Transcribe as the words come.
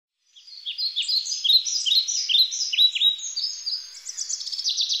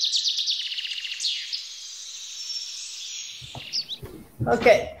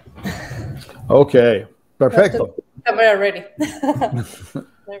Okay. Okay, perfecto. Camera ready.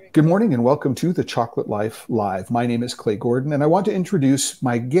 Good morning and welcome to The Chocolate Life Live. My name is Clay Gordon and I want to introduce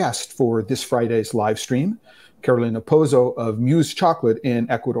my guest for this Friday's live stream, Carolina Pozo of MUZE Chocolate in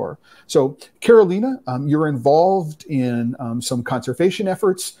Ecuador. So Carolina, you're involved in some conservation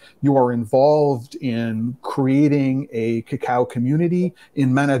efforts. You are involved in creating a cacao community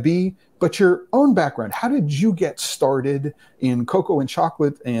in Manabí, but your own background, how did you get started in cocoa and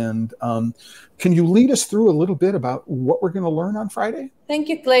chocolate? And can you lead us through a little bit about what we're going to learn on Friday? Thank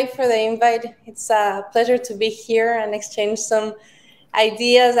you, Clay, for the invite. It's a pleasure to be here and exchange some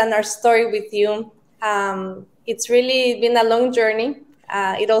ideas and our story with you. It's really been a long journey.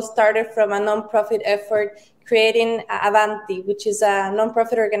 It all started from a nonprofit effort creating Avanti, which is a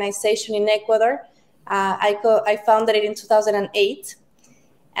nonprofit organization in Ecuador. I founded it in 2008.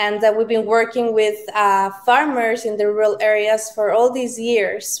 And we've been working with farmers in the rural areas for all these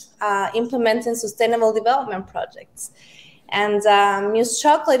years, implementing sustainable development projects. And MUZE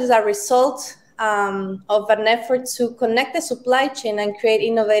Chocolate is a result of an effort to connect the supply chain and create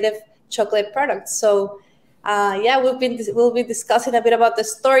innovative chocolate products. So yeah, we'll be discussing a bit about the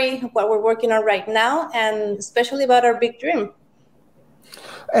story, what we're working on right now, and especially about our big dream.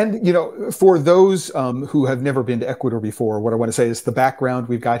 And, you know, for those who have never been to Ecuador before, what I want to say is the background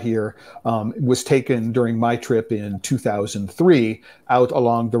we've got here was taken during my trip in 2003 out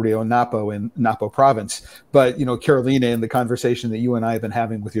along the Rio Napo in Napo province. But, you know, Carolina, in the conversation that you and I have been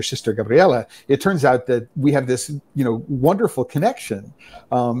having with your sister, Gabriela, it turns out that we have this, you know, wonderful connection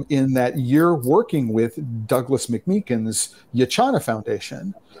in that you're working with Douglas McMeekin's Yachana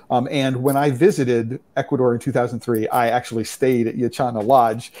Foundation. And when I visited Ecuador in 2003, I actually stayed at Yachana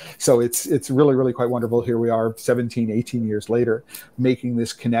Lodge. So it's really, really quite wonderful. Here we are 17, 18 years later, making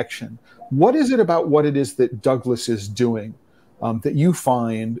this connection. What is it about what it is that Douglas is doing that you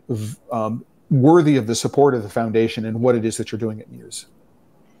find worthy of the support of the foundation, and what it is that you're doing at MUZE?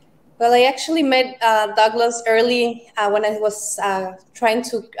 Well, I actually met Douglas early when I was trying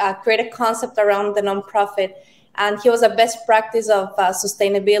to create a concept around the nonprofit. And he was a best practice of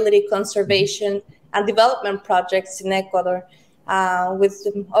sustainability, conservation, and development projects in Ecuador. With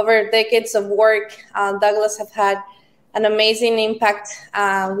over decades of work, Douglas have had an amazing impact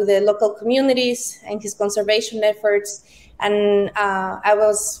with the local communities and his conservation efforts. And I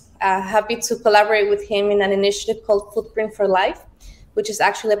was happy to collaborate with him in an initiative called Footprint for Life, which is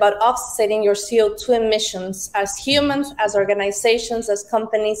actually about offsetting your CO2 emissions as humans, as organizations, as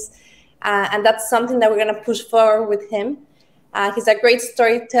companies. And that's something that we're going to push forward with him. He's a great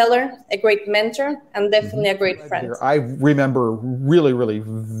storyteller, a great mentor, and definitely a great friend. I remember really, really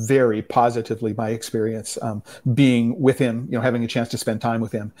very positively my experience being with him, you know, having a chance to spend time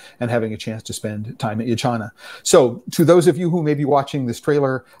with him and having a chance to spend time at Yachana. So to those of you who may be watching this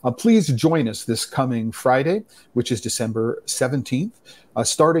trailer, please join us this coming Friday, which is December 17th,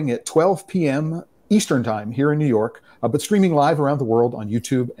 starting at 12 p.m. Eastern time here in New York, but streaming live around the world on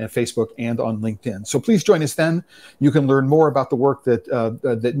YouTube and Facebook and on LinkedIn. So please join us then. You can learn more about the work that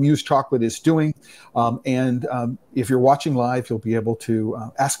that MUZE Chocolate is doing. If you're watching live, you'll be able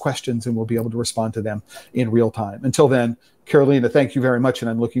to ask questions and we'll be able to respond to them in real time. Until then, Carolina, thank you very much. And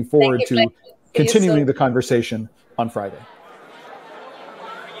I'm looking forward to continuing the conversation on Friday.